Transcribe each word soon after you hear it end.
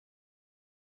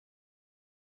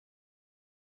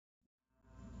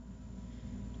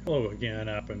Hello again,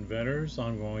 app inventors.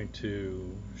 I'm going to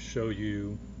show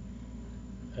you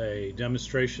a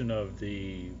demonstration of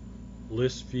the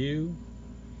ListView.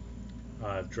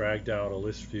 I've dragged out a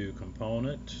ListView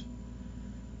component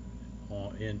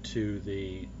into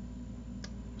the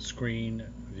screen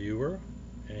viewer,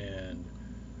 and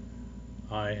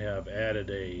I have added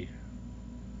a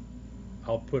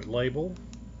output label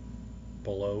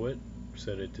below it,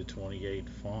 set it to 28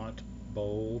 font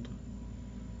bold,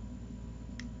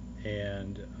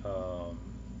 and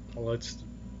let's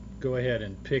go ahead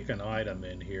and pick an item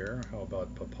in here. How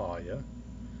about papaya?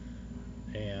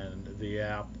 And the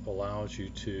app allows you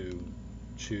to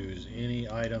choose any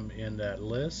item in that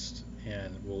list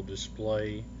and will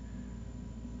display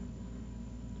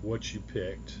what you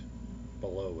picked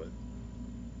below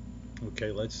it.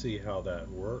 Okay, let's see how that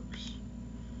works.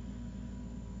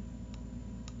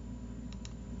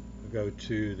 Go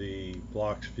to the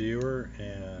blocks viewer,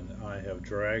 and I have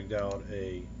dragged out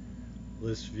a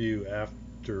list view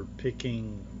after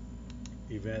picking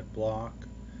event block,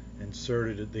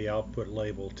 inserted the output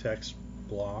label text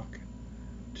block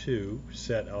to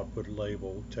set output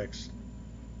label text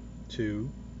to,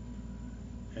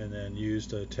 and then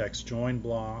used a text join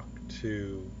block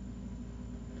to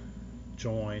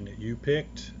join you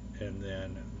picked, and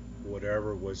then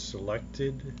whatever was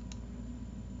selected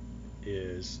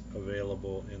is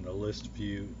available in the list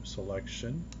view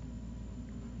selection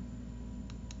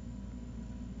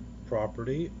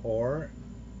property, or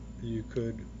you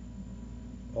could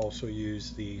also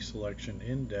use the selection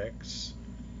index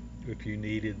if you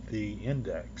needed the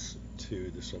index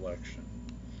to the selection.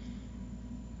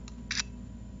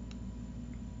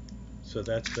 So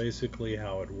that's basically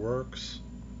how it works.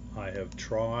 I have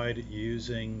tried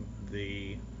using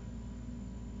the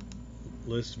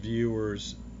list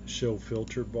viewer's show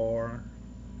filter bar.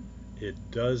 It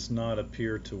does not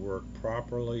appear to work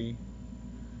properly.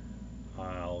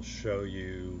 I'll show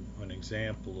you an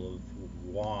example of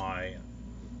why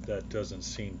that doesn't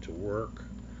seem to work.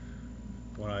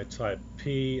 When I type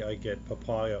P, I get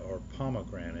papaya or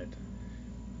pomegranate.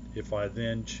 If I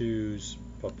then choose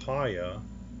papaya,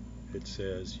 it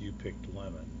says you picked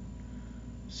lemon.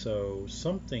 So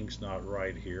something's not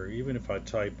right here. Even if I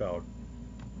type out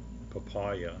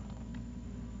papaya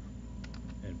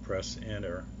and press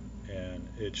enter, and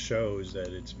it shows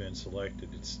that it's been selected,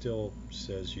 it still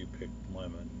says you picked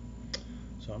lemon.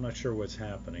 So I'm not sure what's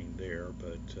happening there,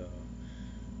 but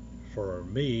for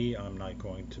me, I'm not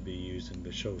going to be using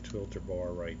the show filter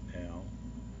bar right now,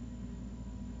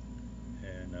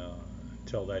 and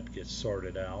until that gets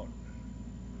sorted out.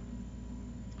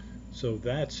 So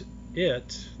that's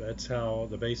it. That's how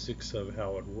the basics of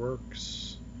how it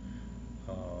works.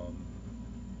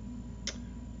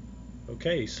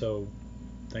 Okay, so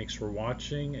thanks for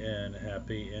watching, and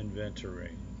happy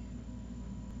inventoring.